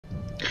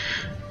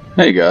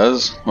Hey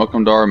guys,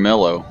 welcome to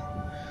Armello.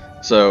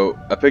 So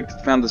I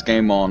found this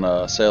game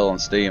on sale on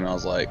Steam, and I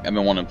was like, I've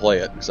been wanting to play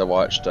it because I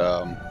watched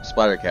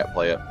Spider-Cat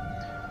play it,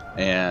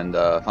 and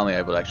finally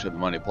able to actually have the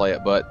money to play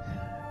it. But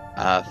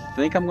I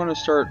think I'm going to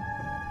start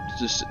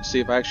just see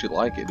if I actually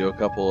like it. Do a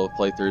couple of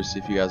playthroughs, see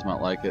if you guys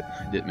might like it.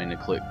 Didn't mean to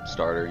click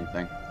start or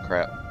anything.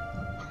 Crap.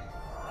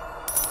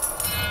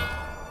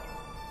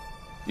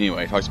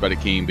 Anyway, it talks about a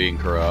king being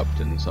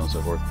corrupt and so on and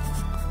so forth.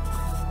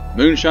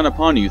 Moon shine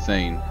upon you,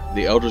 Thane.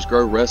 The elders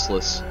grow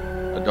restless.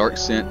 A dark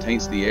scent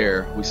taints the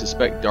air. We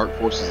suspect dark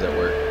forces at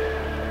work.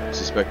 We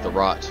suspect the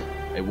rot.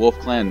 A Wolf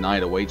Clan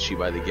knight awaits you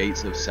by the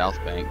gates of South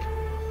Bank.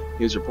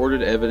 He has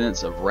reported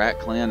evidence of Rat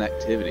Clan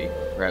activity.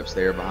 Perhaps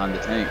they are behind the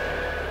tank.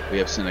 We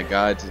have sent a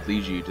guide to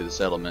lead you to the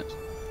settlement.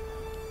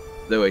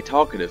 Though a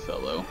talkative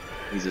fellow,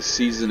 he's a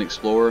seasoned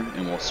explorer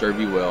and will serve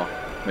you well.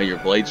 May your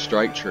blade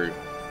strike true.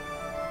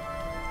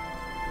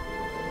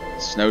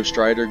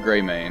 Snowstrider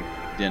Greymane,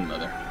 Den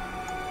Mother.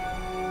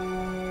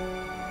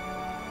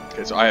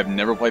 Okay, so I have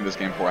never played this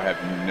game before. I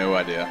have no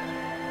idea.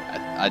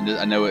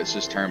 I know it's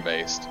just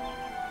turn-based.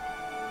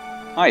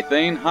 Hi,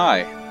 Thane.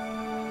 Hi.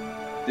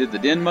 Did the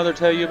Den Mother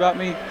tell you about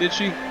me? Did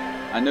she?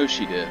 I know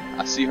she did.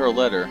 I see her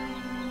letter.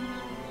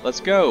 Let's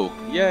go.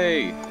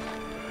 Yay.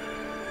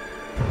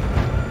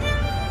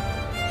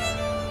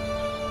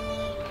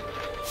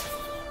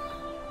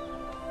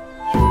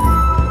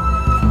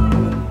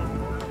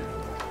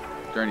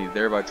 Journey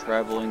there by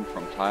traveling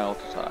from tile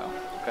to tile.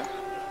 Okay.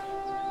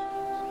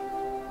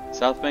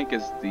 South Bank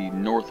is the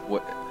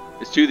northwest.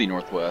 It's to the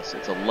northwest.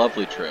 It's a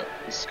lovely trip.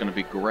 This is going to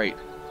be great.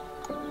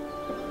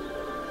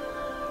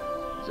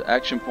 So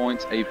action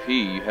points AP.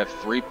 You have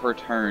 3 per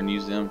turn.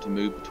 Use them to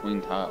move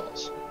between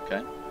tiles.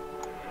 Okay.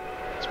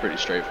 It's pretty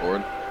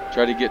straightforward.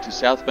 Try to get to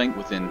South Bank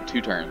within 2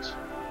 turns.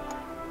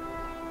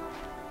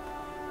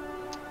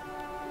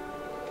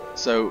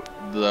 So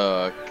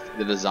the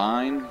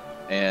design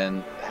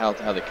and how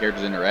the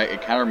characters interact,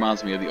 it kind of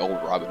reminds me of the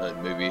old Robin Hood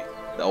movie,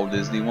 the old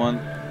Disney one.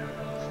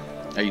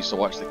 I used to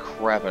watch the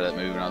crap out of that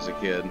movie when I was a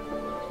kid.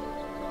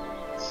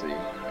 Let's see.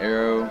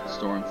 Arrow,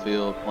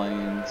 Stormfield,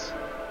 Plains.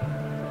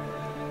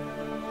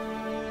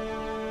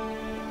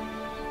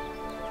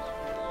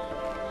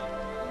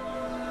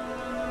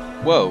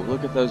 Whoa,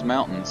 look at those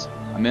mountains.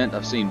 I meant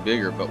I've seen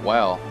bigger, but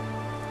wow.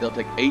 They'll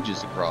take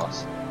ages to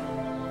cross.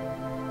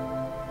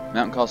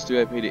 Mountain costs 2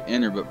 AP to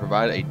enter, but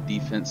provide a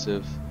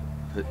defensive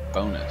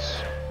bonus.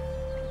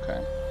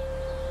 Okay.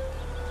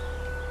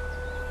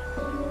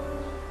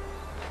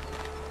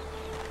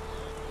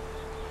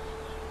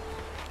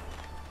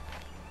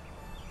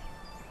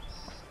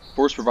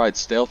 Force provides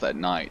stealth at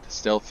night.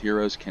 Stealth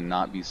heroes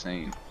cannot be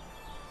seen.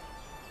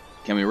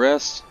 Can we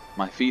rest?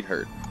 My feet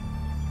hurt.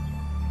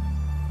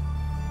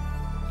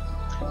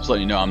 Just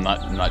letting you know, I'm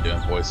not doing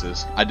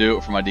voices. I do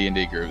it for my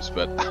D&D groups,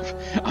 but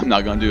I'm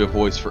not gonna do a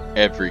voice for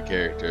every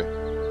character.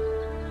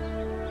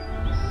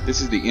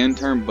 This is the end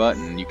turn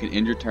button. You can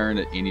end your turn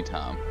at any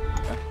time.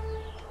 Okay.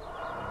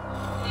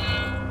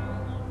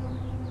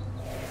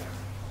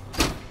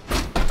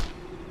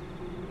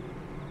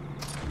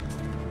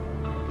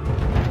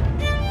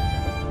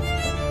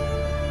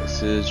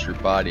 This is your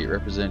body. It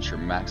represents your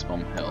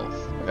maximum health.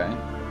 Okay.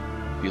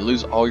 If you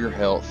lose all your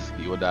health,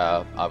 you will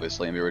die,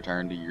 obviously, and be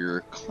returned to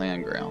your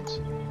clan grounds.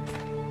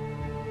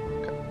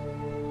 Okay.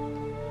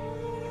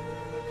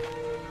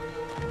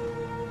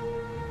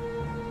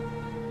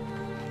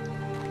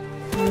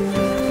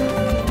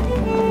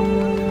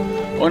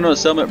 Going on a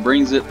settlement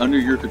brings it under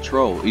your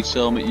control. Each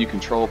settlement you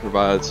control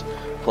provides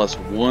plus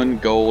 1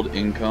 gold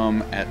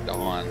income at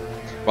dawn.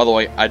 By the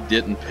way, I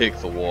didn't pick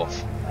the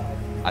wolf.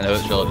 I know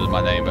it's relative to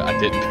my name, but I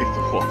didn't pick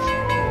the wolf.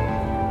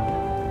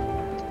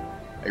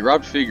 A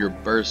robbed figure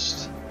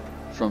bursts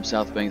from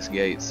South Bank's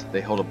gates.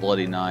 They hold a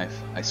bloody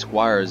knife. A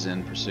squire is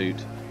in pursuit.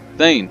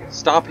 Thane,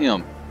 stop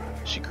him!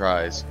 She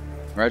cries.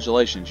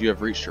 Congratulations, you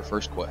have reached your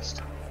first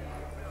quest.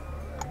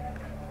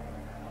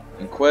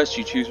 In quest,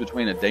 you choose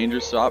between a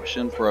dangerous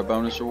option for a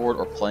bonus reward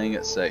or playing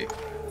it safe.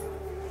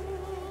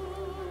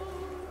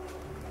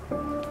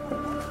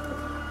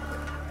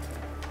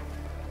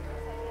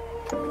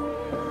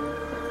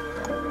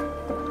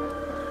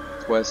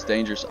 Quest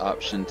dangerous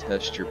option,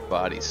 test your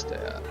body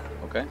stat.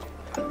 Okay.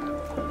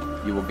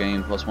 You will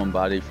gain +1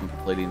 body from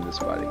completing this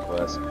body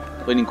quest.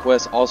 Completing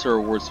quests also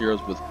rewards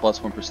heroes with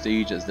 +1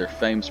 prestige as their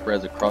fame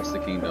spreads across the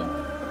kingdom.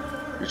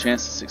 Your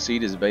chance to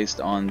succeed is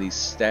based on the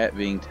stat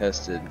being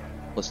tested,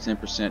 plus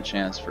 10%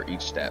 chance for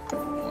each stat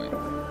point.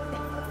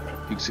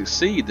 If you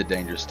succeed the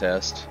dangerous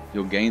test,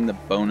 you'll gain the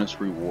bonus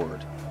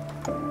reward.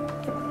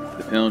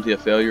 The penalty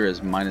of failure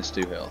is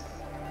 -2 health.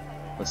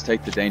 Let's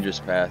take the dangerous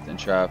path and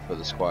try for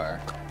the squire.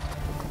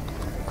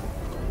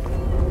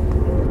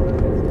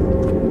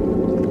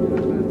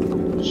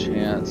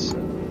 Chance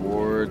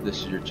reward.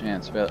 This is your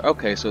chance failure.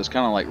 Okay, so it's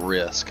kind of like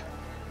Risk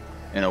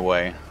in a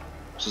way.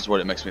 This is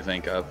what it makes me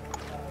think of.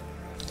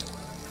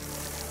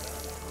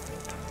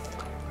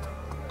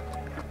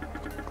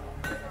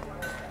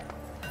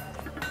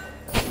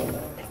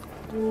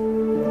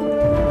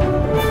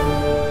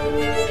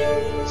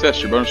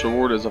 Success. Your bonus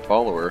reward is a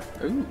follower.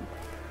 Ooh.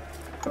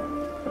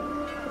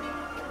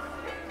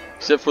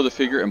 Step for the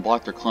figure and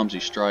block their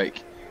clumsy strike.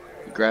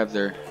 You grab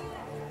their...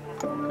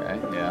 Okay,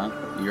 yeah.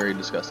 You already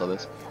discussed all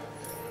this.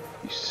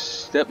 You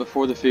step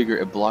before the figure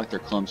and block their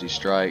clumsy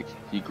strike.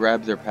 You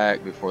grab their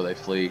pack before they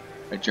flee.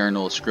 A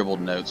journal of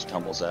scribbled notes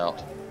tumbles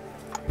out.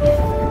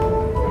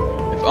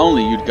 If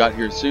only you'd got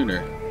here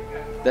sooner.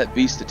 That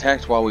beast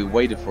attacked while we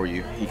waited for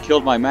you. He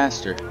killed my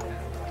master.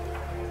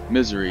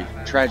 Misery,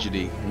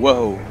 tragedy,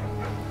 woe.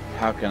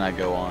 How can I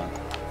go on?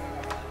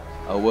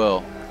 Oh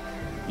well.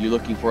 You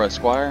looking for a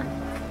squire?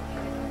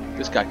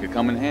 This guy could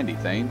come in handy,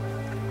 Thane.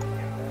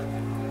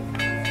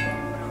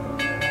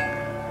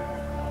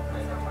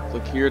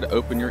 Click here to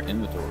open your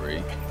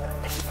inventory.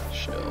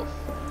 Shelf.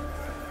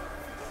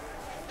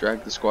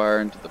 Drag the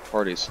squire into the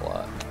party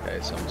slot. Okay,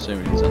 so I'm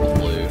assuming he's on the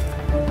blue.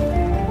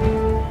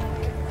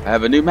 I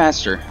have a new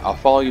master. I'll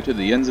follow you to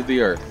the ends of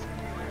the earth.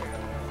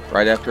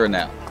 Right after a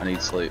nap. I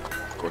need sleep.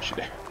 Of course you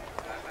do.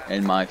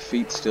 And my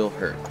feet still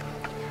hurt.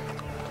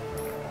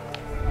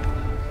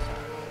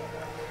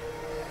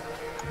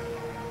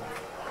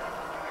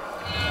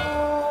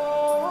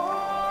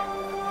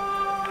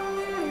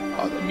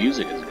 Oh, the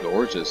music is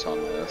gorgeous on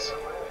this.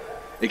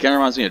 It kind of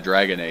reminds me of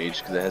Dragon Age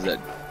because it has that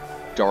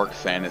dark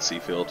fantasy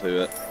feel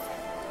to it.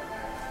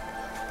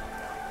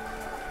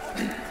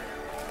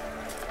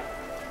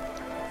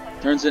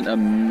 Turns into a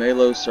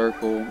Armello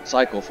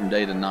cycle from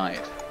day to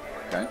night.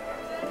 Okay.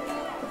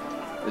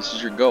 This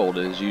is your gold.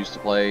 It is used to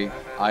play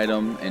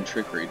item and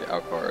trickery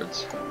out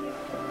cards.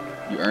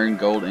 You earn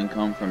gold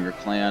income from your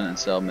clan and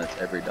settlements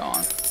every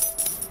dawn.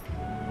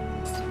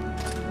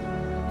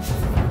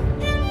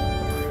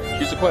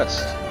 Choose a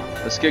quest.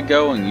 Let's get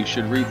going. You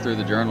should read through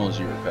the journals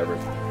you recovered.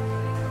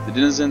 The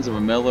denizens of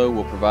Armello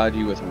will provide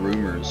you with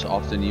rumors.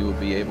 Often you will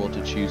be able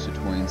to choose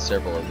between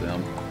several of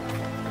them.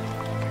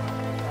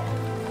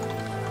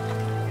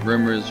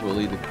 Rumors will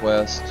lead to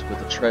quests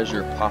with a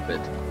treasure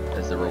poppet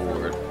as the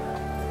reward.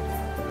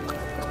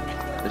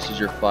 This is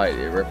your fight.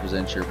 It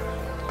represents your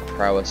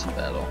prowess in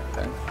battle.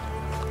 Okay.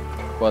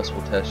 Quest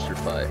will test your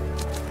fight.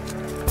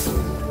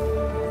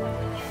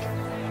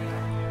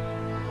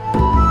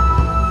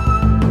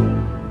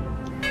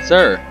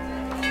 Sir,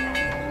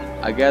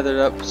 I gathered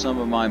up some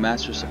of my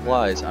master's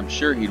supplies. I'm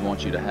sure he'd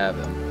want you to have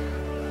them.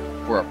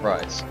 For a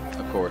price,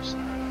 of course.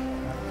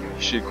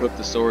 You should equip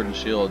the sword and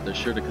shield. They're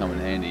sure to come in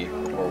handy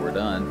before we're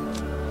done.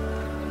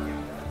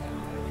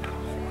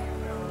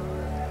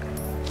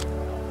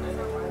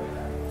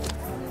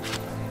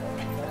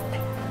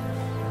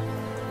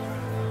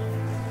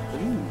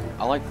 Ooh,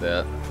 I like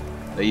that.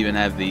 They even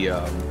have the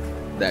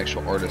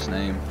actual artist's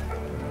name.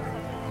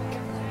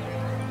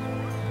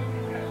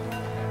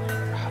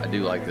 I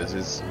do like this.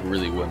 It's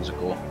really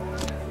whimsical.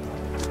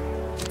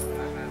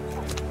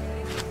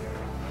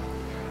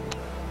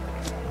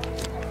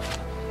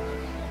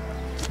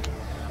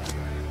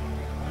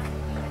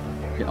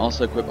 You can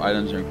also equip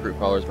items and recruit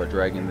followers by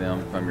dragging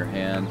them from your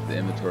hand to the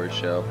inventory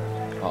shelf.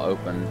 I'll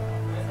open.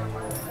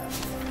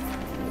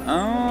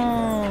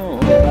 Oh!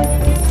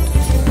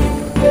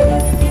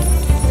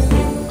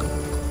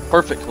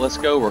 Perfect. Let's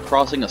go. We're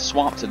crossing a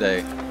swamp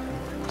today.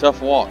 Tough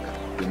walk.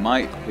 We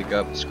might pick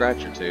up a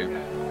scratch or two.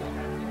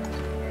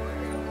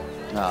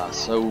 Ah,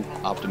 so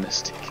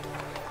optimistic.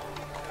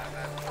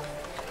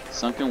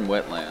 Sunken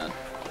wetland.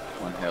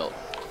 1 health.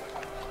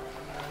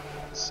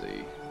 Let's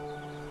see.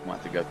 Might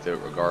have to go through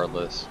it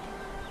regardless.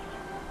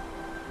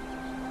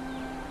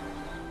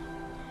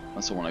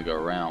 Unless I want to go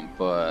around,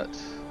 but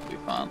it'll be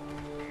fine.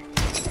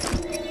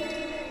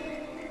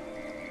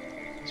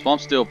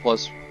 Swamp steel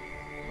plus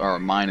or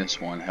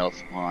 -1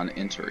 health upon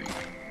entering.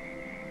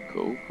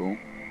 Cool, cool.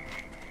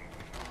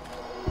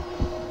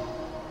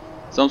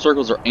 Some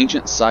circles are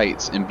ancient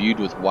sites imbued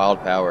with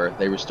wild power.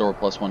 They restore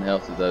 +1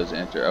 health to those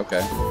enter. Okay,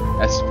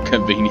 that's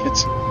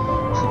convenient.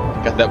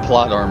 Got that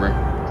plot armor.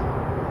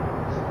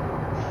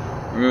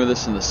 Remember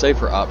this is the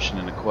safer option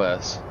in a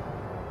quest.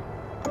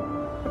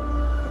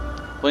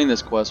 Playing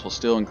this quest will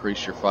still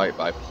increase your fight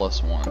by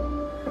 +1.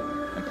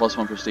 And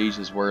 +1 prestige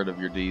is word of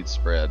your deeds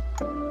spread.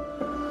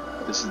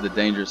 This is the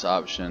dangerous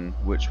option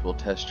which will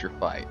test your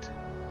fight.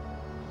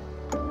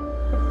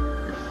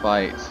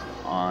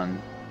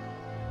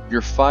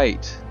 Your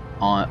fight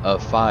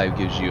of 5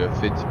 gives you a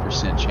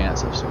 50%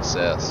 chance of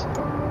success.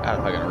 God,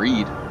 if I can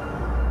read.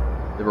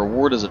 The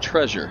reward is a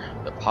treasure,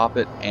 the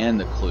poppet, and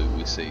the clue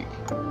we seek.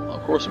 Well,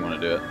 of course I'm going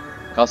to do it.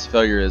 Cost of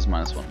failure is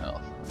 -1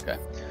 health. Okay.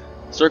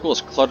 The circle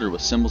is cluttered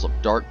with symbols of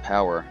dark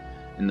power.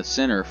 In the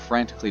center,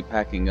 frantically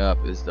packing up,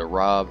 is the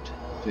robbed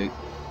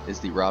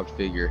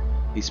figure.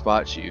 He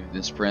spots you,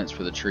 then sprints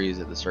for the trees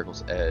at the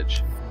circle's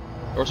edge.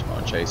 Of course I'm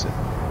going to chase it.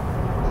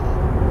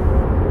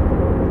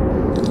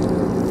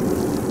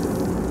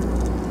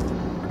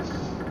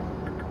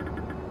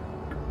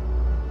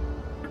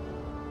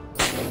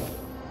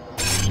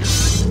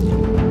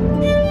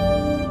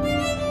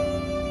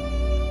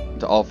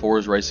 To all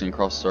fours, racing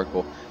across the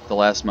circle. At the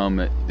last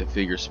moment, the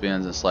figure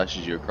spins and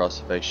slashes you across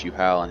the face. You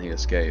howl and he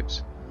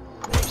escapes.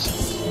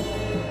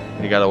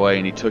 He got away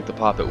and he took the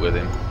poppet with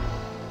him.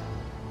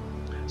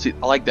 See,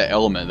 I like that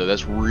element though.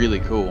 That's really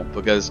cool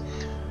because,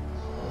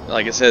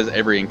 like it says,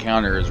 every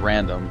encounter is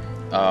random.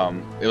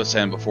 It was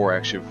saying before,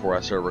 actually, before I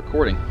started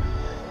recording.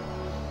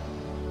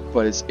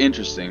 But it's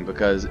interesting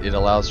because it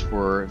allows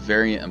for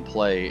variant in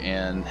play,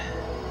 and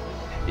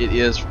it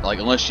is like,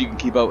 unless you can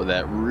keep up with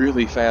that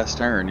really fast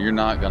turn, you're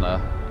not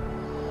gonna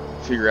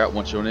figure out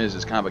which one it is.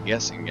 It's kind of a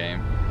guessing game.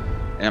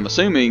 And I'm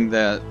assuming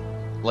that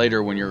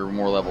later, when you're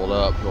more leveled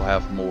up, you'll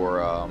have more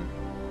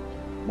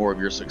of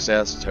your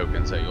success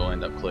tokens that you'll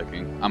end up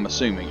clicking. I'm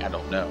assuming. I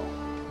don't know.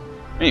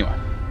 Anyway,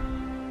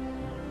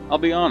 I'll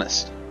be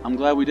honest. I'm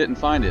glad we didn't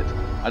find it.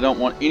 I don't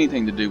want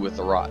anything to do with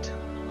the rot.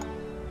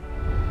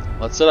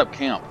 Let's set up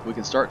camp. We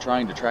can start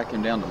trying to track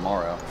him down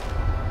tomorrow.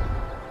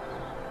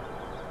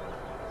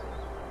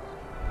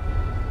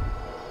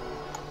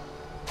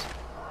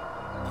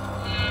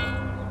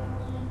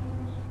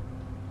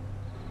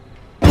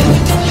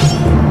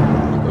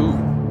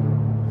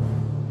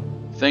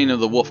 Thane of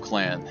the Wolf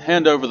Clan,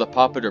 hand over the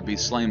poppet or be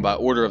slain by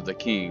order of the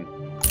king.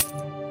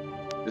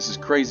 This is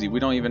crazy, we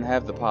don't even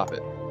have the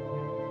poppet.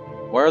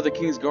 Why are the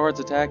king's guards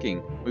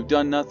attacking? We've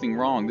done nothing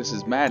wrong, this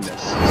is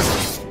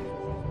madness.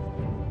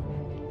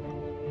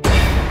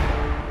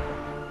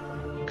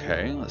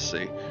 Okay, let's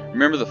see.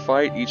 Remember the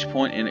fight, each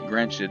point in it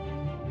grants a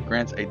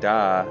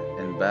die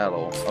in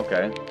battle.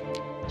 Okay,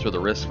 that's where the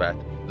risk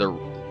factor,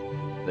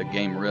 the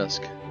game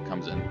risk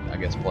comes in, I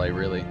guess, play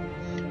really.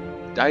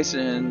 Dice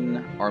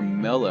in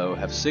Armello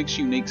have 6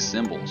 unique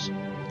symbols.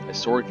 A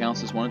sword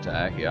counts as one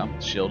attack, yeah.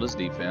 Shield as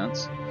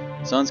defense.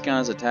 Suns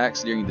count as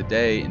attacks during the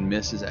day and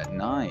misses at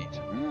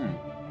night.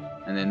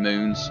 And then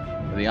moons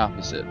are the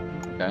opposite.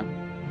 Okay.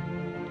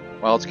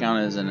 Wilds count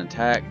as an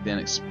attack, then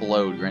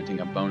explode, granting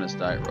a bonus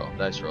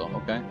dice roll.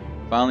 Okay.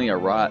 Finally, a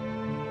rot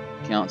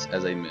counts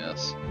as a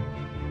miss.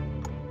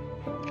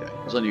 Okay.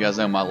 Just letting you guys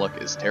know my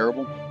luck is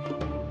terrible.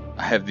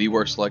 I have the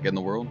worst luck in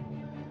the world.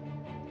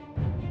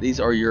 These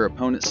are your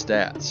opponent's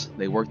stats.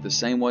 They work the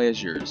same way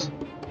as yours.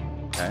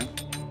 Okay.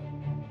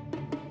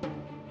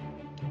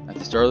 At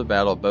the start of the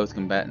battle, both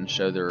combatants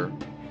show their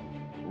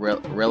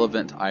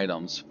relevant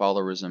items,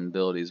 followers, and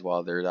abilities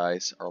while their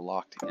dice are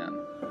locked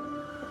in.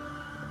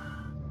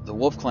 The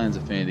Wolf Clan's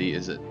affinity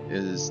is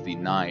the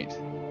night.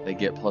 They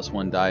get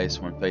 +1 dice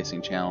when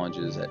facing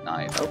challenges at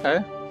night.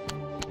 Okay.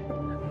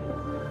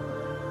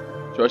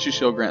 Trusty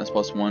Shield grants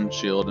 +1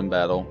 shield in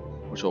battle,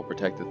 which will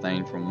protect the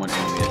Thane from one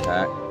enemy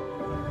attack.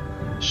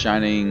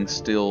 Shining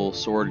Steel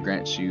Sword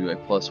grants you a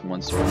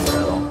 +1 sword in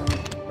battle.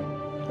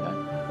 Okay.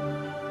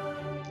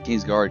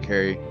 King's Guard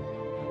carry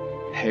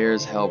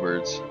Hare's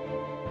Halberds,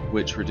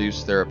 which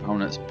reduce their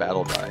opponent's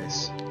battle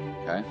dice.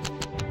 Okay.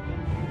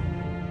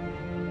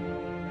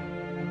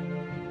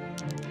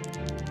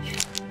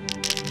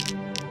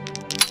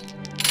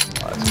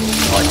 Oh, that's cool.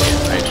 I like the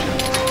animation.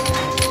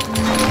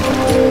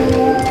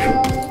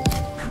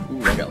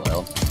 Ooh, I got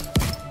loud.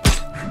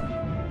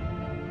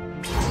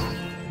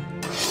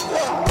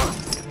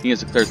 He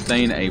has declared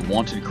Thane a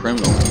wanted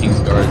criminal. The King's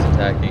Guard is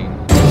attacking.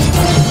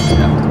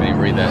 Yeah, I didn't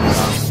read that.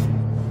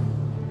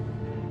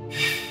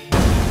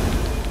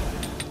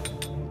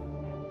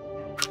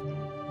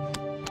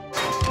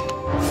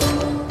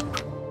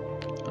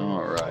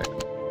 Alright.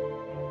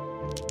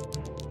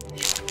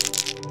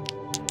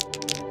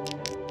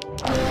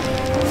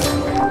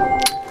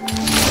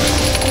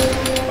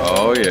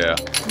 Oh yeah.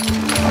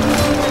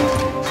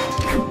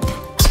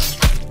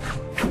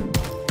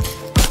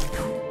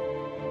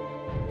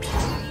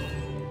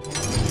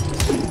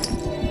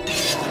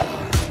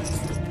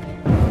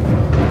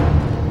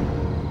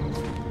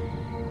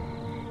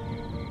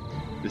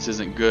 This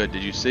isn't good.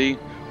 Did you see?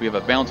 We have a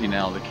bounty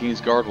now. The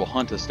King's Guard will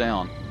hunt us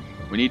down.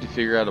 We need to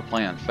figure out a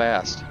plan,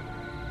 fast.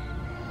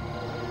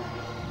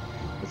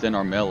 Within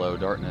Armello,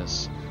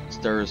 darkness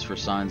stirs for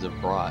signs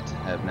of rot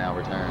have now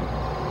returned.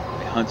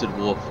 A hunted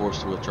wolf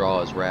forced to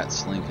withdraw as rats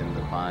slink in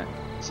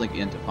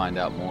to find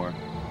out more.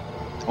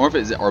 I wonder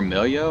if it's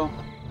Armello?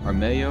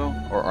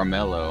 Armello or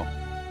Armello?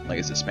 Like,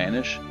 is it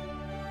Spanish?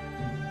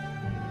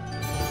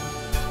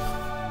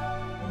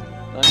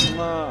 That's a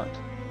lot.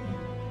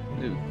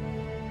 Dude.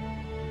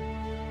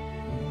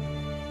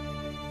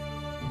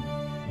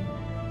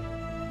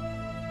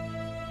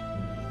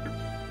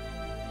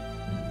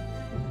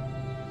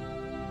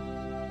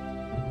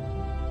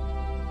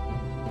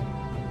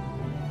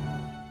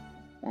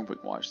 We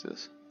can watch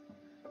this.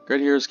 Great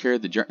heroes carry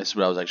the journey. This is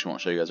what I was actually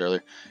want to show you guys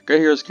earlier. Great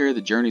heroes carry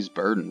the journey's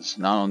burdens,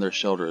 not on their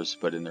shoulders,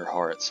 but in their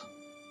hearts.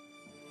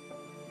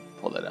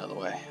 Pull that out of the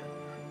way.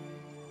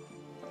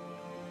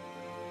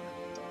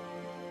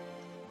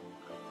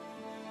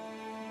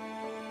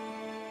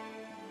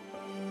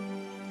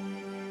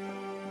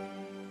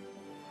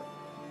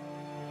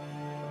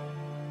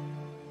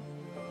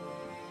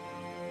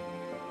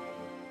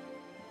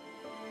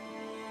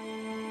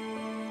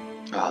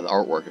 Ah, the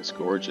artwork is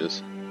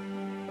gorgeous.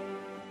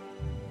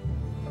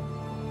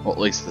 Well, at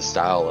least the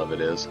style of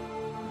it is.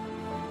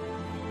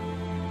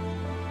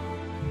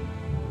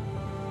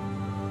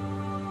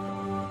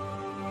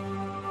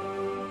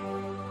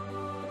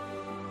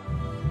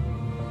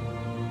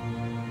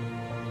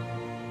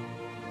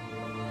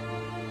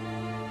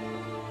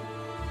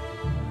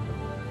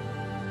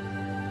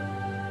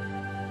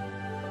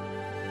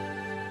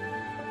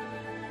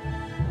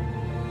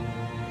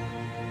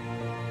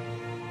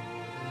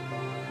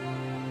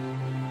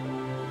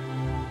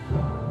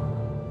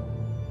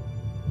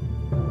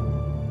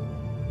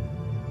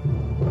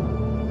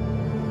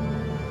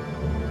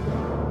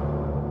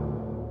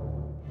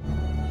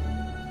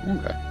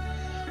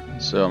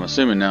 So I'm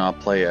assuming now I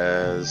play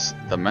as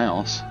the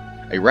mouse,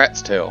 a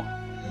rat's tail,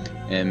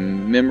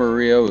 and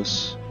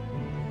Mercurios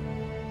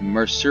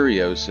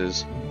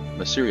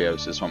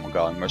is what I'm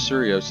calling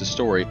Mercurios'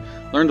 story.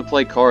 Learn to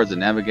play cards and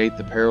navigate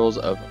the perils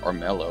of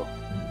Armello.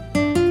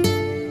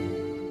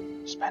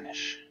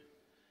 Spanish.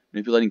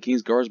 Manipulating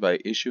King's guards by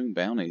issuing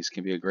bounties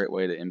can be a great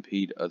way to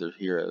impede other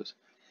heroes.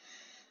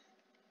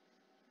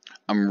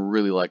 I'm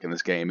really liking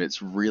this game.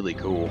 It's really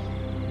cool.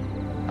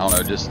 I don't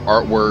know, just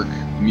artwork,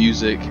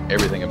 music,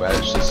 everything about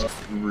it's just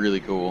really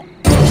cool.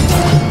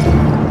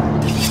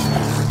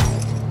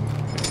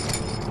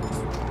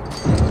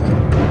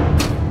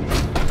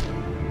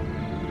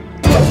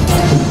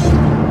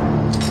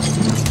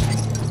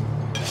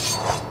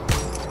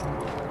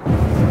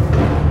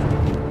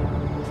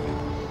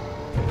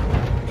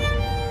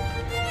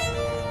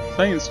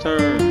 Thane's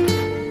turn.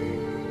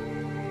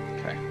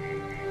 Okay.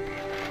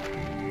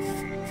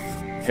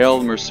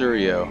 Hail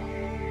Mercurio.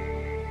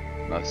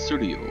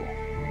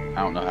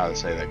 I don't know how to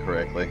say that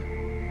correctly.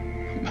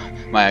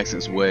 My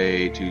accent's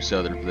way too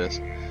southern for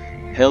this.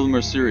 Hail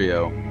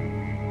Mercurio.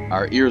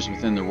 Our ears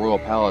within the royal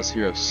palace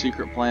hear of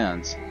secret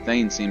plans.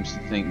 Thane seems to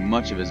think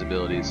much of his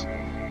abilities.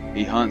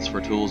 He hunts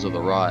for tools of the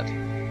rot.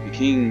 The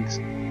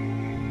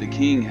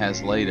king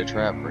has laid a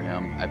trap for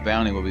him. A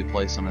bounty will be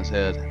placed on his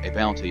head. A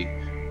bounty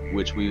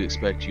which we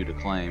expect you to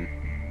claim.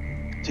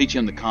 Teach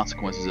him the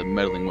consequences of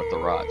meddling with the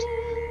rot.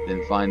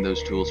 Then find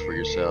those tools for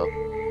yourself.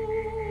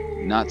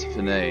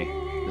 Natafene,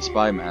 the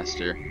spy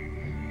master,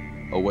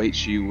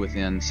 awaits you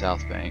within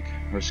South Bank.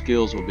 Her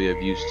skills will be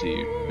of use to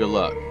you. Good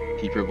luck.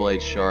 Keep your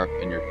blade sharp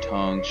and your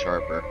tongue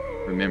sharper.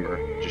 Remember,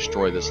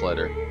 destroy this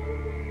letter.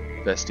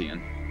 Vestian.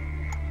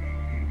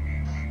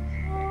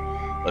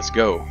 Let's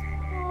go.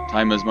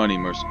 Time is money,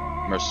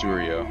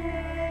 Mercurio.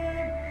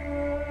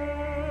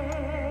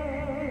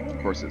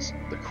 Of course, it's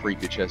the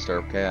creepy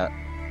Cheshire Cat.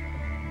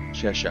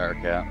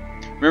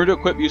 Remember to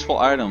equip useful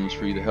items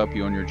for you to help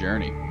you on your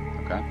journey.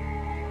 Okay.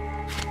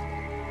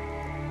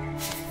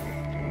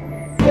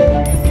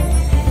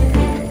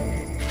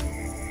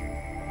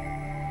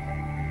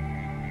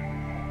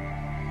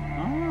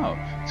 Oh,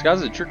 this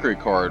guy's a trickery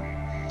card.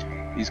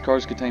 These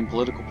cards contain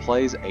political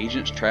plays,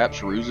 agents,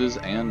 traps, ruses,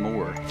 and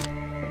more.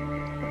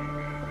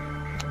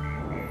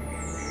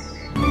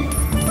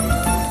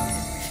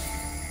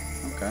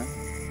 Okay.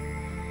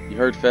 You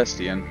heard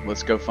Vestian.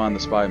 Let's go find the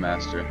spy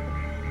master.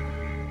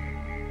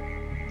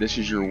 This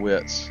is your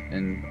wits,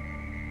 and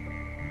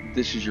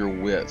this is your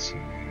wits.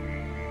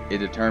 It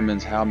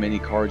determines how many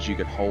cards you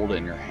can hold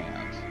in your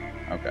hand.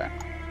 Okay.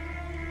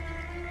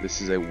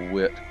 This is a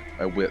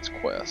wits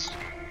quest.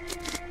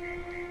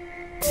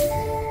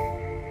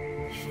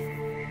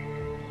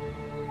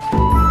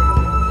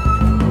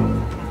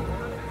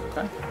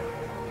 Okay.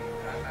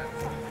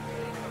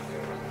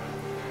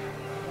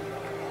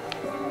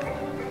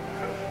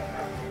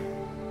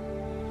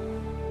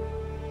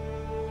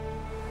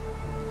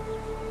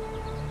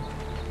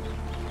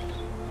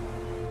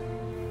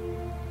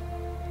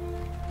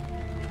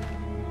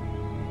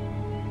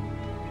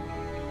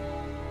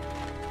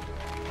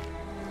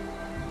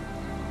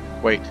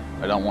 Wait,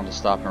 I don't want to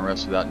stop and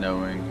rest without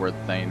knowing where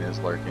Thane is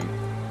lurking.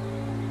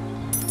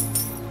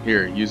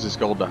 Here, use this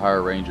gold to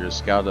hire rangers.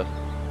 Scout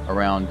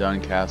around Dun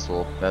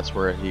Castle. That's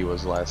where he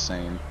was last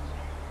seen.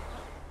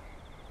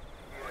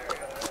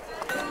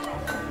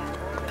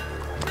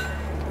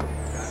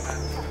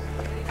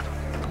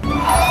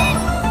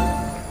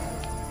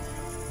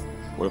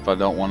 What if I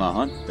don't want to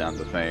hunt down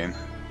to Thane?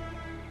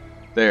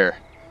 There.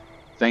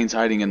 Thane's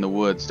hiding in the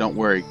woods. Don't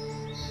worry.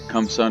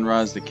 Come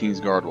sunrise, the King's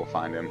Guard will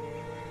find him.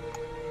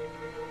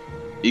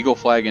 Eagle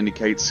flag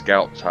indicates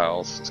scout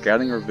tiles.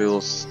 Scouting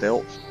reveals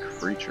stealth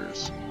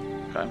creatures.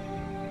 Okay.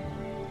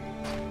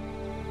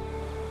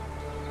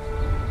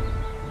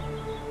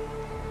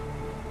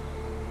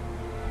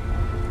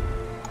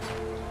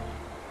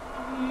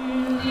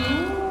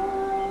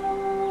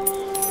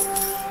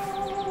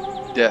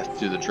 Death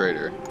to the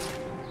traitor.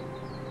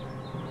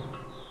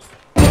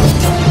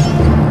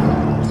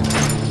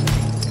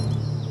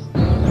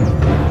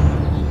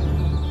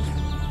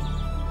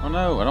 Oh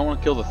no, I don't want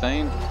to kill the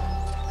Thane.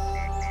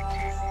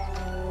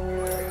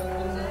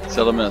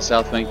 Settlement of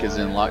South Bank is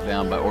in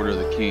lockdown by order of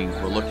the king.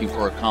 We're looking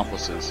for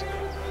accomplices.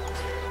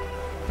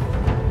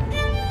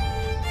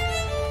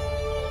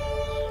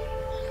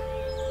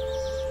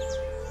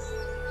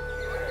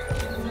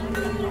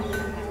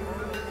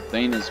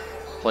 Thane has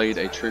played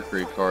a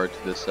trickery card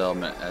to this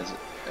settlement as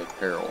a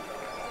peril.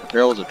 The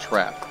peril is a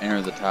trap.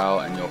 Enter the tile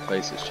and you'll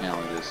face its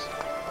challenges.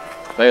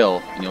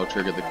 Fail and you'll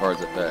trigger the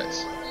card's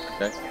effects.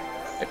 Okay?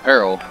 A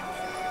peril.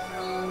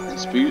 And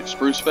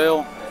Spruce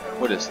fail?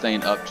 What is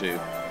Thane up to?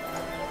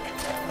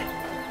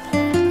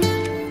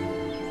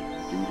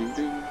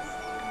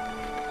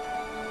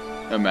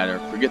 No matter,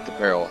 forget the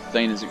peril.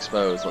 Thane is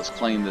exposed. Let's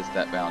claim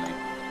that bounty.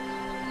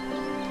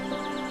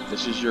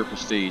 This is your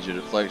prestige. It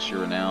reflects your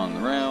renown in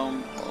the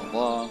realm. Blah blah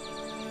blah.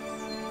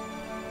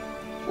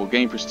 We'll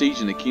gain prestige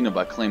in the kingdom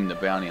by claiming the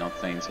bounty on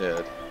Thane's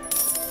head.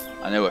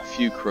 I know a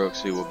few crooks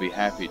who will be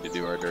happy to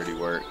do our dirty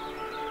work.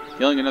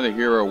 Killing another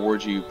hero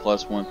awards you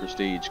 +1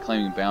 prestige.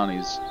 Claiming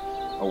bounties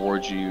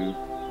awards you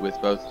with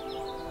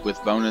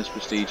bonus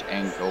prestige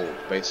and gold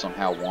based on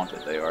how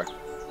wanted they are.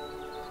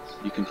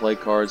 You can play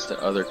cards to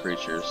other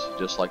creatures,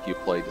 just like you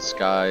play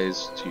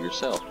Disguise to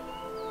yourself.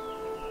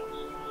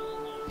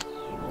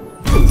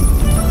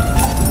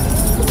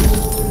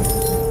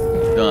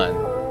 Done.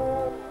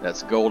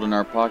 That's gold in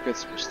our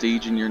pockets,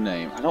 prestige in your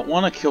name. I don't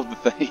want to kill the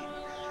thing.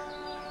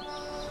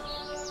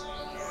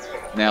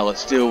 Now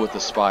let's deal with the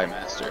Spy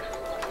Master.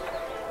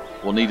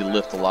 We'll need to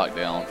lift the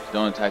lockdown.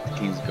 Don't attack the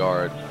King's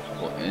Guard.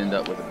 We'll end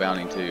up with a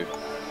bounty too.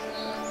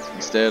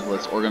 Instead,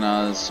 let's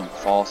organize some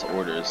false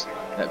orders.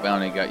 That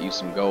bounty got you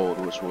some gold,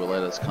 which will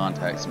let us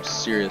contact some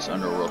serious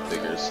underworld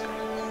figures.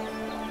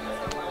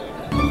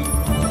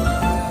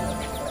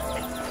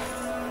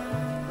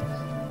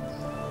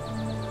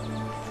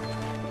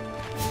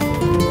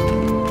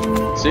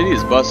 The city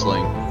is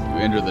bustling. You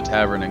enter the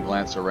tavern and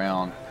glance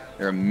around.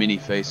 There are many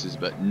faces,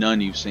 but none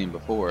you've seen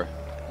before.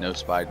 No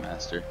Spy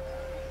Master.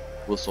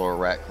 Whistle a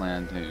Rat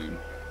Clan tune.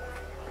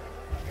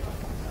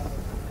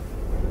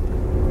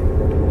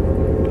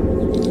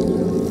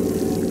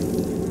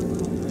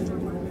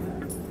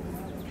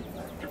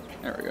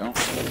 There we go.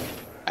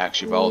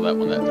 Actually followed that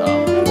one that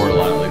time.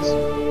 Borderline at least.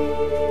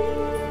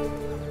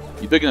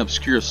 You pick an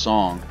obscure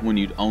song when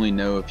you'd only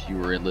know if you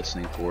were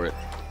listening for it.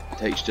 It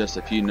takes just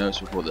a few notes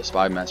before the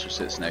Spy Master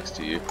sits next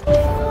to you.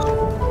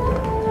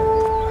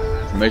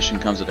 Information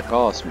comes at a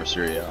cost,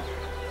 Mercurio.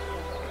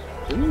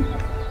 Ooh.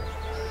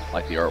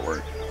 Like the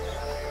artwork.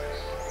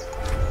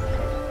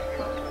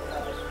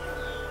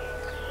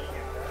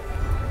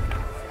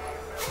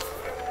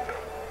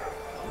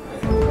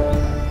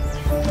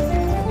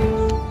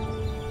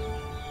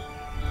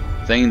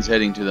 Thane's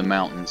heading to the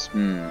mountains.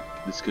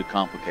 This could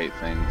complicate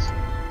things.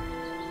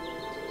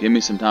 Give me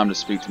some time to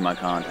speak to my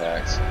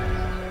contacts.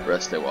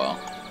 Rest a while.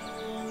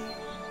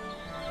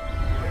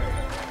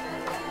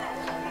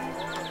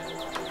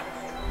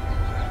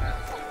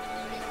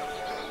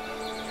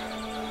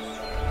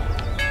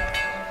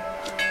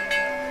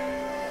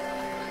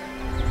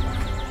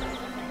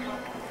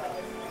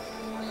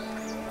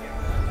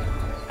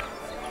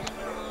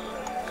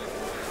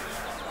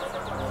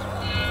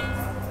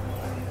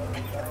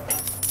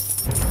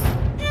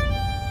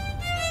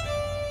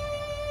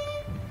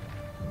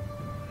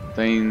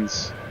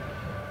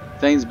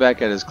 Thane's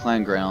back at his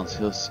clan grounds.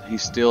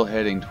 He's still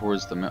heading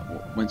towards the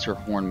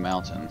Winterhorn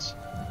Mountains.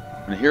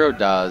 When a hero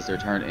dies, their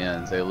turn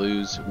ends. They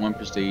lose 1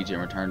 prestige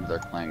and return to their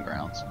clan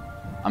grounds.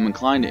 I'm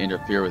inclined to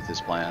interfere with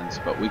his plans,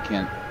 but we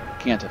can't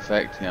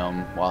affect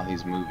him while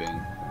he's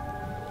moving.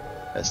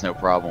 That's no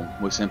problem.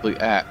 We simply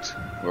act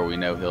where we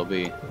know he'll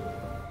be.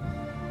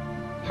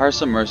 Hire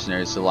some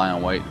mercenaries to lie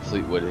in wait in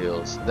Fleetwood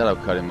Hills. That'll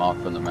cut him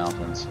off from the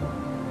mountains.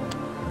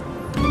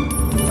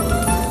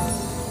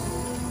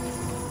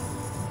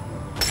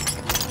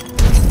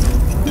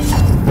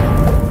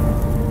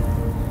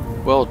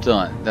 Well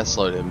done. That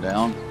slowed him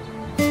down.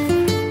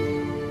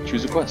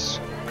 Choose a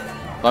quest.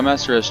 Spy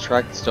Master has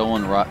tracked the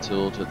stolen rot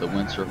tool to the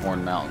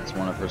Winterhorn Mountains.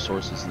 One of her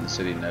sources in the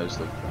city knows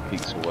the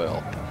peaks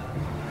well.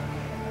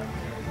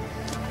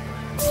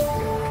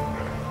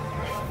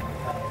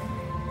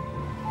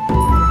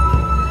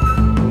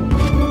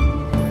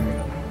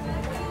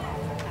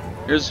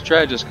 Here's a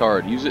Strategist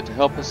card. Use it to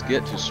help us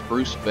get to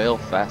Spruce Vale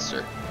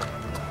faster.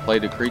 Play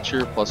the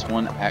creature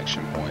 +1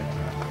 action point.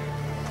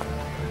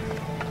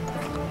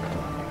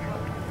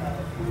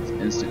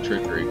 Instant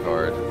trickery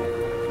card.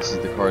 This is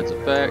the card's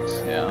effect,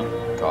 yeah.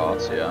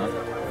 Cost, yeah.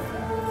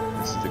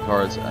 This is the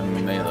card's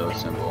Armello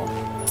symbol.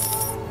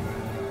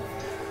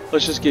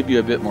 Let's just give you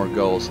a bit more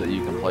gold so that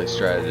you can play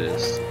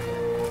strategist.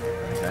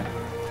 Okay.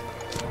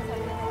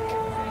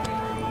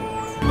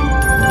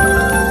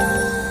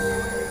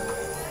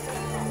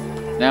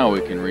 Now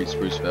we can reach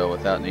Spruce Vale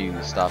without needing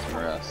to stop and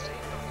rest.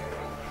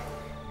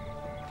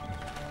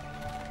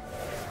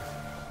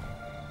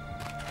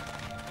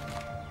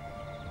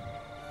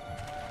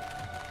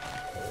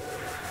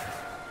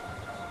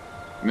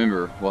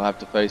 Remember, we'll have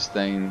to face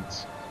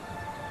Thane's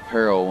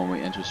peril when we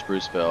enter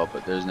Spruce Vale,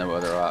 but there's no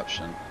other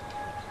option.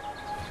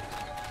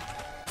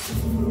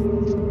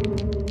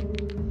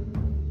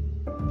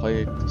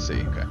 Okay.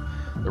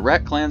 The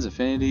Rat Clan's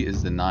affinity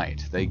is the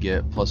Knight. They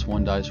get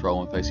 +1 dice roll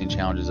when facing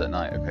challenges at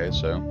night. Okay,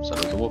 so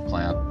does the Wolf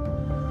Clan.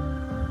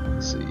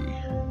 Let's see.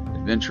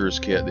 Adventurer's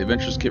Kit. The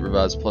Adventurer's Kit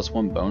provides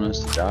 +1 bonus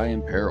to die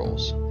in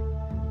perils.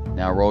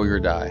 Now roll your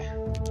die.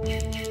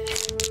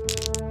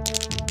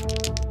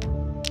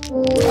 I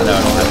know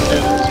I don't have to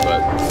do this,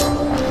 but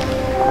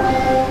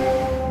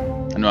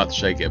I know I have to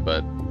shake it,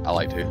 but I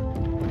like to.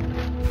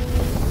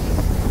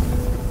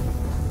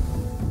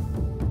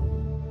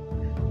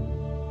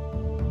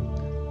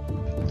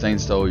 Thane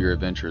stole your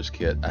adventurer's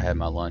kit. I had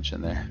my lunch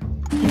in there.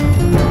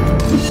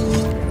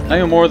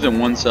 Having more than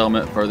one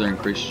settlement further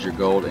increases your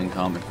gold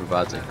income and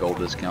provides a gold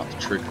discount to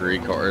trickery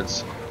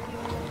cards.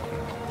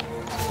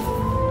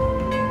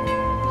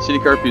 City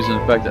curfew is in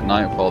effect at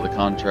nightfall. The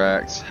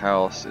contract's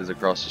house is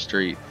across the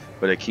street,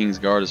 but a King's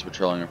Guard is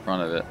patrolling in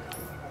front of it.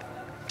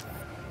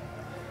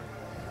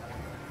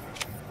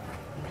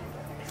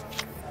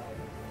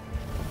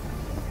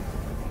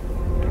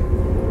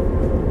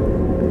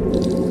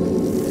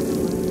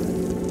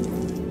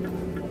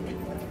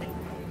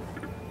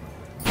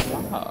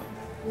 Ah.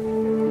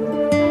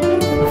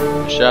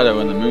 A shadow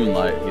in the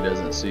moonlight, he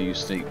doesn't see you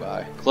sneak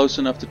by. Close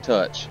enough to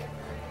touch.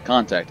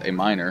 Contact a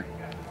miner.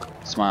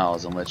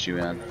 Smiles and lets you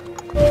in.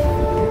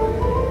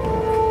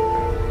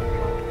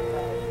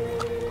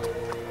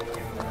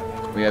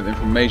 We have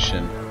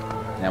information.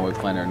 Now we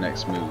plan our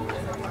next move.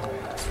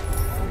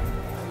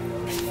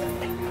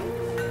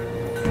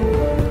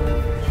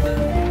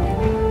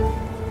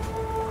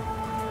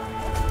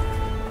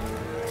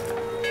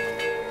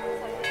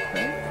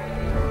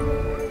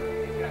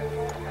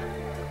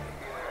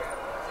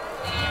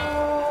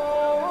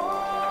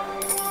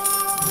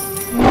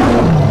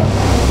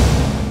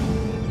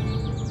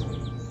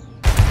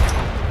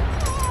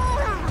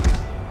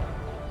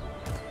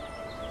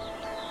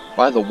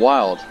 By the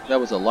wild, that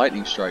was a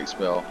lightning strike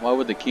spell. Why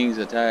would the kings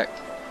attack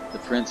the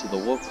prince of the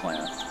wolf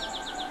clan?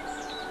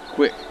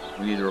 Quick,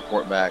 we need to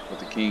report back. With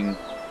the king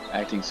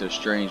acting so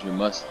strange, we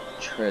must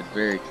tread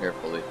very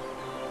carefully.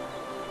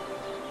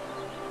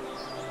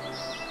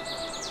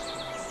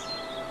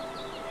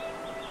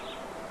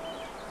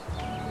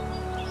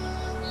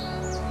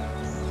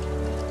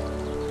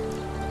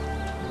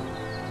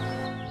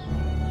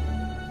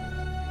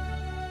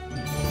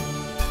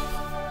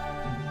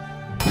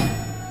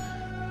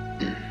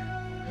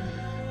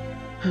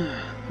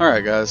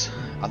 Alright guys,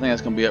 I think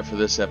that's going to be it for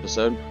this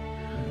episode.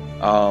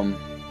 I'm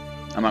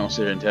not going to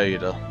sit here and tell you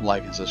to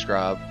like and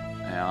subscribe.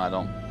 I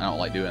don't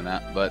like doing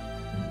that, but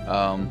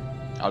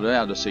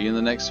I'll just see you in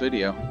the next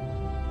video.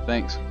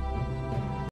 Thanks.